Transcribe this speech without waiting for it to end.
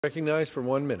Recognized for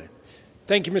 1 minute.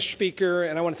 Thank you, Mr. Speaker,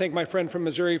 and I want to thank my friend from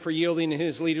Missouri for yielding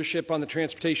his leadership on the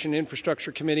Transportation and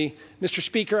Infrastructure Committee. Mr.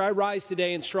 Speaker, I rise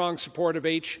today in strong support of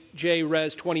H.J.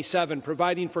 Res. 27,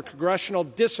 providing for congressional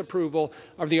disapproval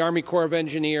of the Army Corps of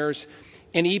Engineers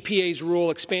and EPA's rule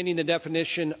expanding the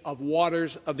definition of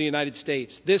waters of the United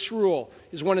States. This rule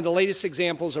is one of the latest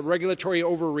examples of regulatory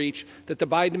overreach that the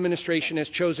Biden administration has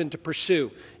chosen to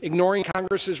pursue, ignoring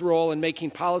Congress's role in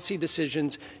making policy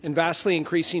decisions and vastly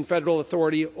increasing federal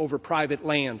authority over private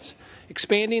lands.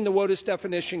 Expanding the WOTUS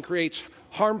definition creates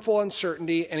harmful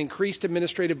uncertainty and increased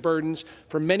administrative burdens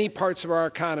for many parts of our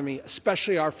economy,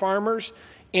 especially our farmers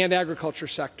and agriculture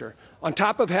sector. On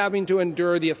top of having to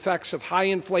endure the effects of high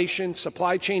inflation,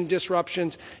 supply chain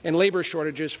disruptions, and labor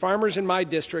shortages, farmers in my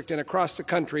district and across the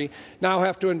country now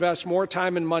have to invest more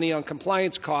time and money on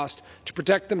compliance costs to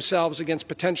protect themselves against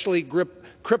potentially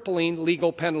crippling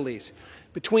legal penalties.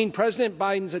 Between President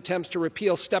Biden's attempts to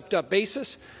repeal stepped-up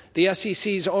basis, the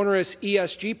SEC's onerous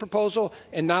ESG proposal,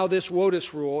 and now this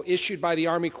WOTUS rule issued by the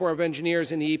Army Corps of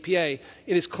Engineers and the EPA,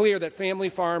 it is clear that family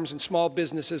farms and small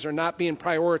businesses are not being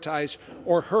prioritized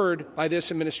or heard by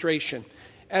this administration.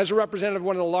 As a representative of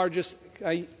one of the largest,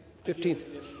 15th.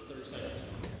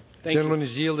 Gentleman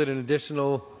is yielded an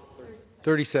additional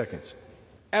 30 seconds.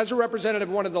 As a representative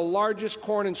of one of the largest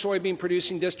corn and soybean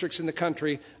producing districts in the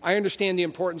country, I understand the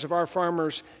importance of our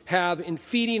farmers have in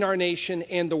feeding our nation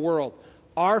and the world.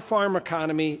 Our farm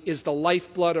economy is the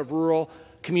lifeblood of rural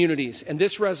communities, and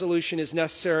this resolution is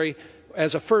necessary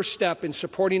as a first step in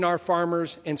supporting our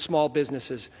farmers and small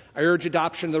businesses. I urge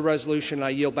adoption of the resolution, and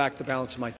I yield back the balance of my time.